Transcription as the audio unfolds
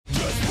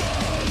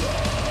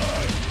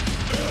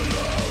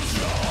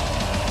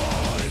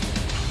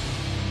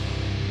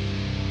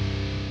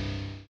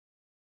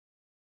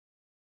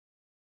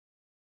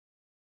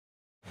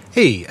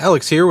Hey,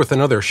 Alex here with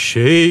another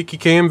shaky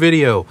cam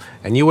video.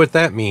 And you know what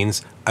that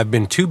means? I've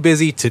been too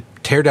busy to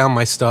tear down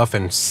my stuff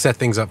and set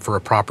things up for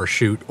a proper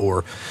shoot,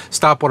 or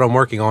stop what I'm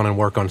working on and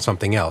work on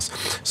something else.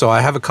 So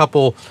I have a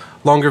couple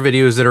longer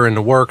videos that are in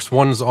the works.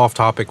 One's off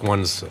topic,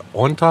 one's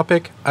on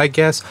topic, I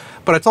guess.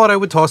 But I thought I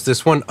would toss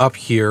this one up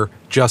here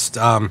just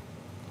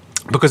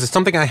because it's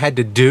something I had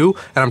to do,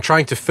 and I'm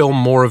trying to film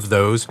more of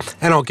those,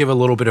 and I'll give a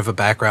little bit of a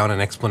background and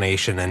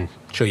explanation and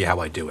show you how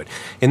I do it.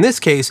 In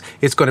this case,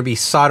 it's going to be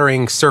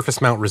soldering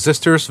surface mount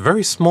resistors,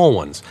 very small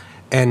ones.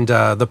 And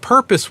the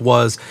purpose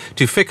was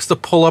to fix the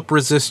pull-up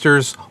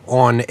resistors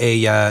on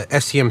a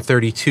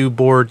STM32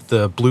 board,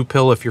 the blue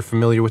pill, if you're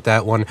familiar with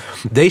that one.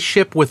 They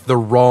ship with the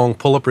wrong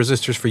pull-up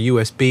resistors for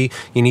USB.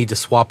 You need to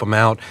swap them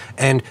out.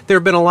 And there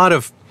have been a lot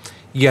of,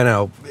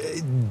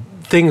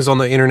 things on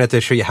the internet that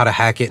show you how to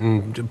hack it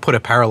and put a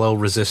parallel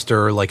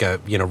resistor, like a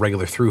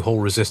regular through-hole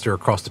resistor,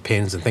 across the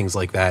pins and things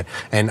like that.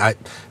 And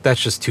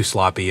that's just too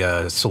sloppy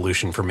a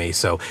solution for me.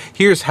 So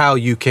here's how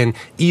you can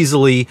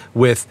easily,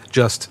 with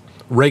just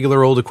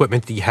regular old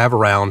equipment that you have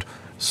around,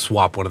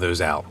 swap one of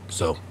those out.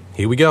 So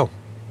here we go.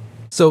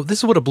 So this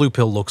is what a blue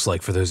pill looks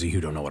like for those of you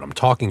who don't know what I'm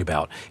talking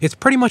about. It's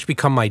pretty much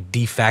become my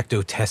de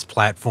facto test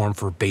platform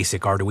for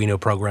basic Arduino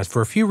programs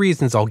for a few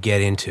reasons I'll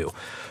get into.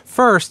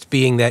 First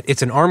being that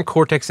it's an ARM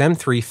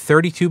Cortex-M3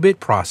 32-bit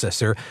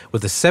processor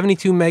with a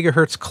 72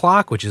 megahertz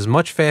clock, which is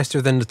much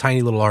faster than the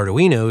tiny little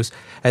Arduinos,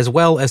 as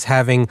well as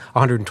having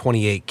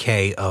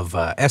 128K of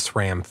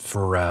SRAM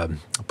for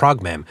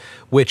ProgMem,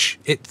 which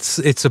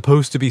it's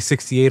supposed to be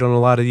 68 on a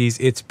lot of these.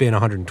 It's been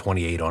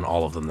 128 on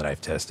all of them that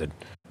I've tested.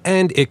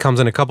 And it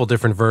comes in a couple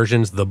different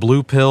versions, the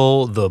blue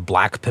pill, the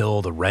black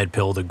pill, the red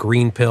pill, the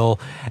green pill,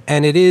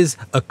 and it is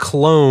a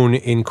clone,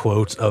 in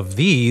quotes, of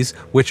these,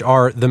 which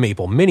are the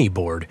Maple Mini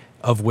board,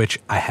 of which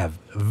I have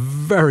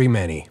very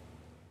many.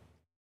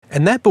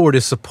 And that board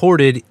is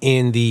supported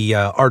in the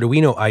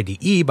Arduino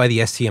IDE by the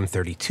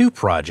STM32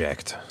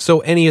 project, so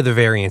any of the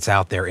variants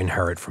out there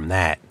inherit from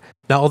that.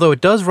 Now, although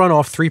it does run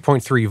off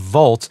 3.3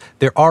 volts,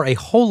 there are a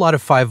whole lot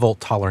of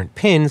 5-volt tolerant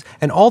pins,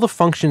 and all the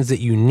functions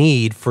that you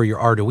need for your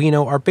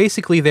Arduino are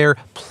basically there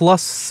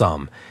plus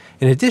some.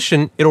 In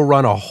addition, it'll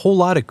run a whole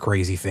lot of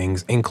crazy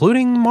things,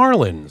 including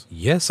Marlins.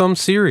 Yes, I'm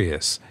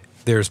serious.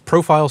 There's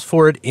profiles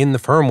for it in the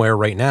firmware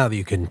right now that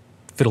you can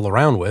fiddle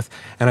around with,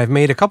 and I've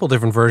made a couple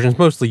different versions,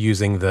 mostly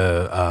using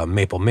the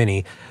Maple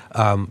Mini,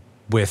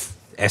 with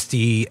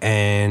SD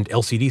and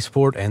LCD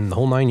support and the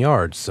whole 9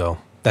 yards, so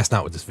that's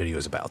not what this video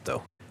is about,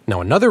 though. Now,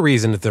 another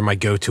reason that they're my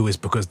go-to is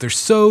because they're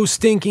so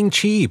stinking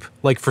cheap.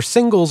 Like, for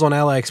singles on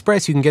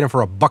Aliexpress, you can get them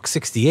for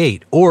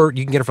 $1.68, or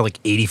you can get them for like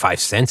 85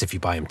 cents if you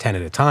buy them 10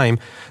 at a time.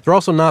 They're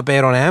also not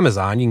bad on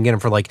Amazon. You can get them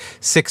for like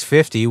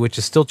 $6.50, which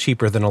is still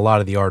cheaper than a lot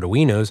of the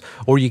Arduinos,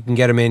 or you can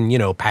get them in,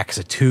 packs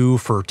of 2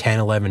 for 10,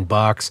 11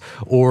 bucks,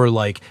 or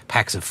like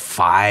packs of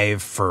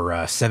 5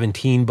 for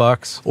 17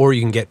 bucks, or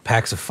you can get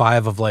packs of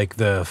 5 of like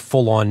the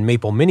full-on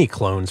Maple Mini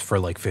clones for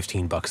like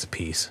 15 bucks a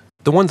piece.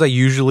 The ones I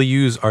usually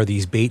use are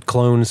these bait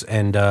clones,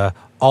 and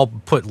I'll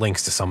put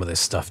links to some of this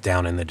stuff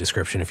down in the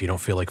description if you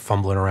don't feel like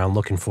fumbling around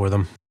looking for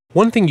them.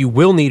 One thing you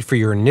will need for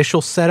your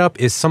initial setup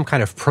is some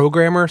kind of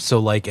programmer, so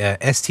like a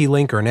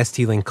STLink or an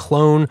STLink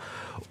clone,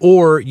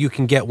 or you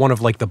can get one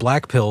of like the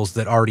black pills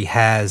that already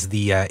has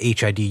the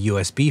HID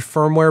USB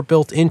firmware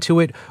built into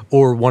it,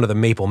 or one of the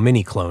Maple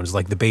Mini clones,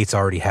 like the baits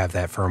already have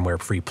that firmware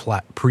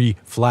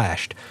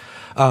pre-flashed.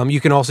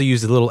 You can also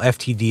use the little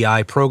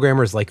FTDI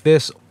programmers like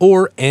this,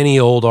 or any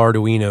old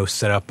Arduino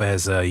set up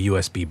as a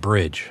USB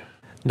bridge.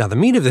 Now, the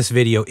meat of this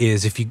video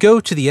is, if you go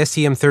to the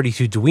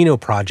STM32 Duino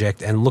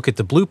project and look at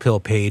the blue pill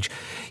page,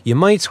 you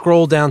might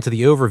scroll down to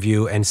the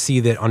overview and see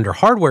that under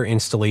hardware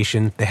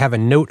installation, they have a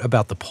note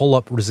about the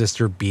pull-up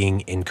resistor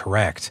being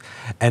incorrect.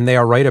 And they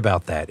are right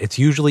about that. It's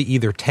usually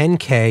either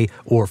 10K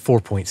or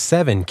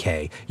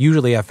 4.7K.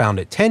 Usually I found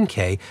it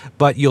 10K,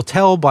 but you'll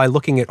tell by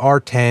looking at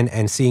R10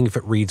 and seeing if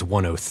it reads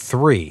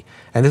 103.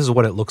 And this is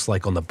what it looks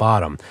like on the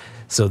bottom.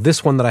 So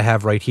this one that I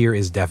have right here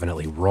is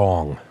definitely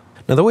wrong.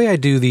 Now, the way I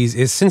do these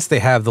is, since they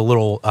have the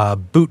little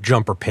boot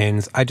jumper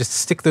pins, I just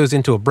stick those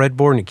into a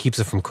breadboard and it keeps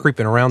it from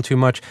creeping around too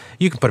much.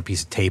 You can put a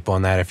piece of tape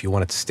on that if you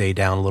want it to stay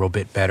down a little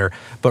bit better.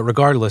 But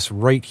regardless,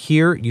 right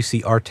here, you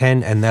see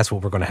R10, and that's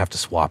what we're going to have to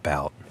swap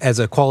out. As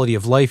a quality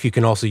of life, you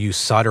can also use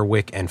solder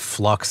wick and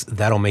flux.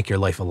 That'll make your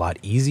life a lot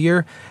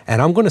easier.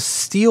 And I'm going to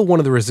steal one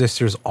of the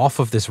resistors off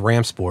of this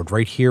ramps board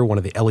right here, one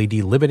of the LED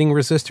limiting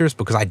resistors,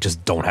 because I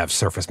just don't have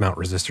surface mount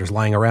resistors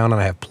lying around,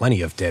 and I have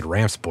plenty of dead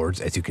ramps boards,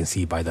 as you can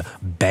see by the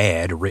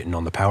BAD written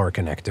on the power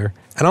connector.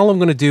 And all I'm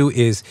going to do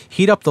is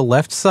heat up the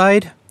left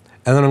side,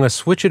 and then I'm going to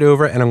switch it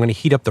over, and I'm going to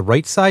heat up the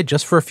right side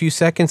just for a few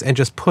seconds and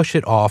just push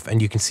it off,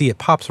 and you can see it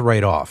pops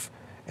right off.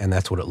 And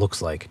that's what it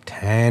looks like.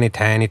 Tiny,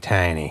 tiny,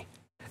 tiny.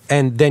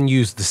 And then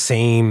use the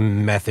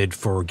same method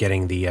for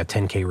getting the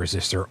 10K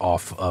resistor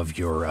off of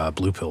your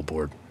blue pill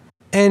board.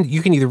 And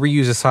you can either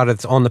reuse a solder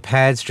that's on the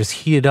pads, just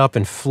heat it up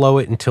and flow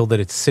it until that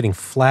it's sitting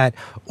flat,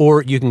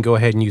 or you can go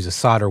ahead and use a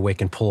solder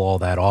wick and pull all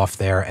that off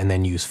there, and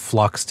then use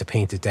flux to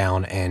paint it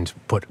down and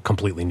put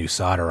completely new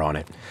solder on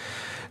it.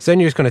 So then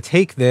you're just going to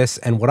take this,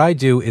 and what I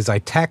do is I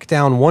tack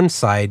down one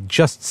side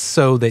just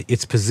so that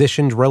it's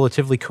positioned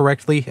relatively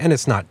correctly, and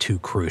it's not too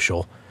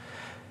crucial.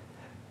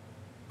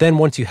 Then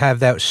once you have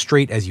that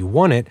straight as you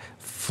want it,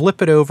 flip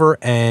it over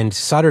and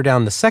solder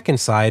down the second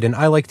side, and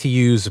I like to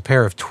use a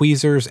pair of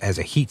tweezers as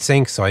a heat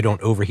sink so I don't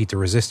overheat the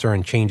resistor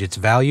and change its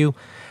value,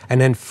 and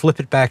then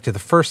flip it back to the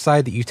first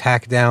side that you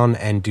tack down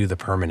and do the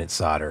permanent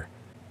solder.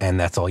 And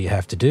that's all you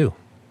have to do.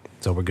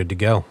 So we're good to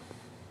go.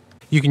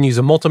 You can use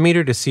a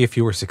multimeter to see if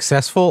you were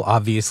successful.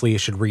 Obviously, it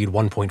should read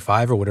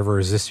 1.5 or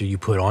whatever resistor you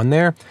put on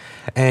there.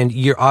 And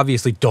you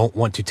obviously don't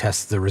want to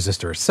test the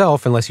resistor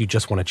itself unless you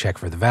just want to check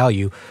for the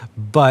value,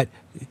 but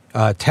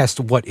test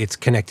what it's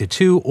connected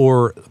to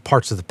or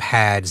parts of the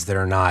pads that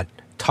are not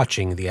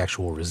touching the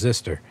actual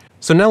resistor.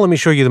 So now let me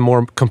show you the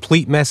more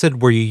complete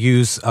method where you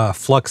use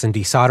flux and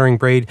desoldering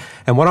braid.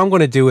 And what I'm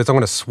going to do is I'm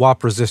going to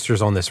swap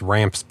resistors on this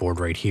ramps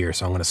board right here.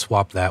 So I'm going to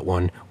swap that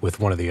one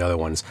with one of the other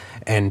ones.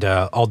 And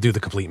I'll do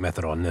the complete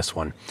method on this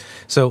one.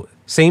 So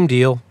same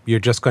deal. You're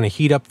just going to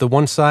heat up the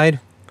one side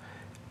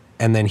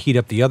and then heat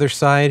up the other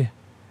side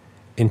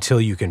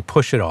until you can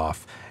push it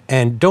off.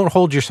 And don't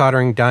hold your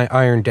soldering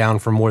iron down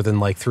for more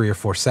than like 3 or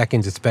 4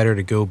 seconds. It's better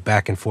to go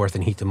back and forth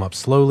and heat them up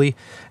slowly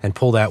and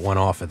pull that one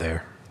off of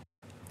there.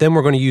 Then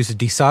we're going to use a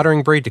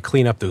desoldering braid to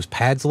clean up those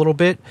pads a little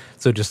bit.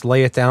 So just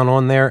lay it down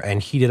on there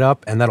and heat it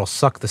up, and that'll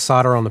suck the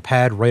solder on the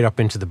pad right up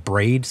into the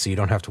braid so you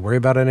don't have to worry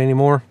about it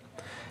anymore.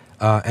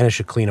 And it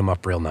should clean them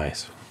up real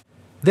nice.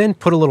 Then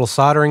put a little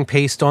soldering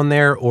paste on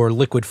there or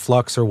liquid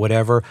flux or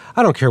whatever.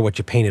 I don't care what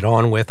you paint it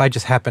on with. I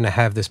just happen to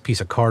have this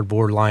piece of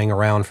cardboard lying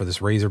around for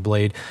this razor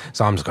blade.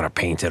 So I'm just going to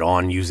paint it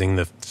on using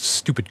the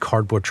stupid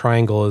cardboard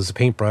triangle as a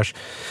paintbrush.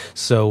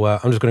 So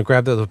I'm just going to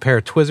grab that with a pair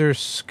of tweezers,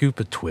 scoop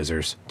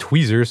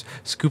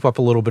up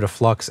a little bit of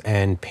flux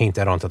and paint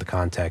that onto the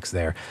contacts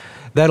there.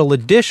 That'll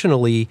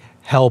additionally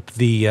help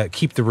the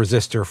keep the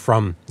resistor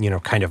from,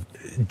 kind of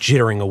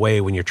jittering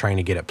away when you're trying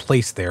to get it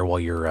placed there while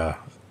you're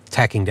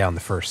tacking down the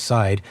first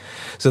side.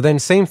 So then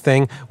same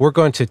thing, we're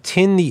going to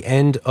tin the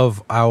end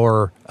of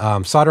our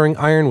soldering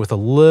iron with a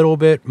little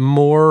bit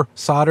more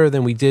solder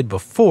than we did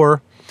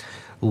before.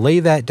 Lay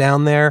that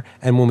down there,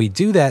 and when we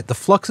do that, the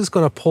flux is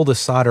going to pull the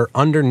solder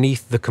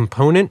underneath the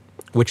component,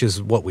 which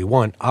is what we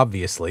want,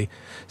 obviously.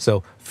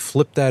 So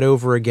flip that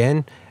over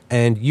again,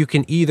 and you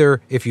can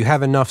either, if you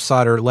have enough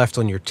solder left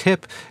on your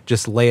tip,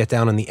 just lay it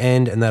down on the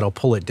end and that'll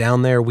pull it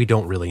down there. We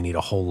don't really need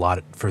a whole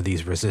lot for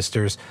these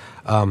resistors.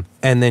 And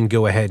then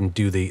go ahead and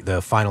do the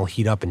final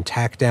heat up and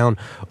tack down,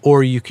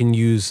 or you can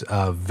use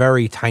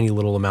very tiny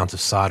little amounts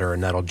of solder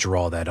and that'll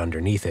draw that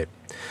underneath it.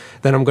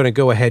 Then I'm going to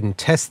go ahead and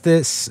test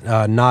this,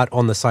 not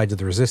on the sides of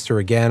the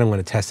resistor again. I'm going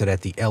to test it at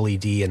the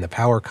LED and the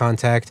power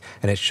contact,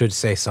 and it should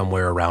say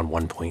somewhere around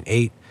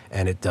 1.8,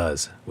 and it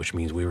does, which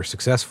means we were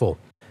successful.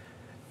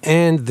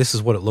 And this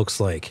is what it looks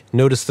like.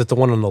 Notice that the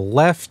one on the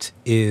left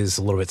is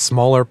a little bit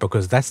smaller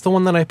because that's the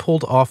one that I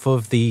pulled off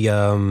of the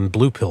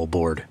blue pill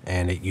board,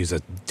 and it used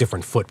a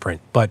different footprint,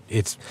 but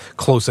it's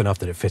close enough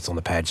that it fits on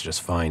the pads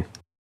just fine.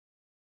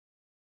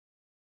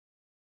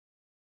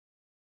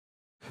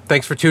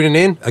 Thanks for tuning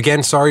in.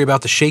 Again, sorry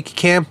about the shaky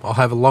cam. I'll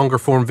have a longer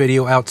form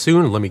video out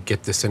soon. Let me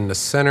get this in the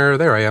center.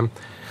 There I am.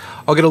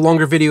 I'll get a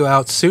longer video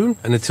out soon,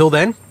 and until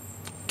then,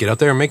 get out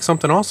there and make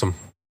something awesome.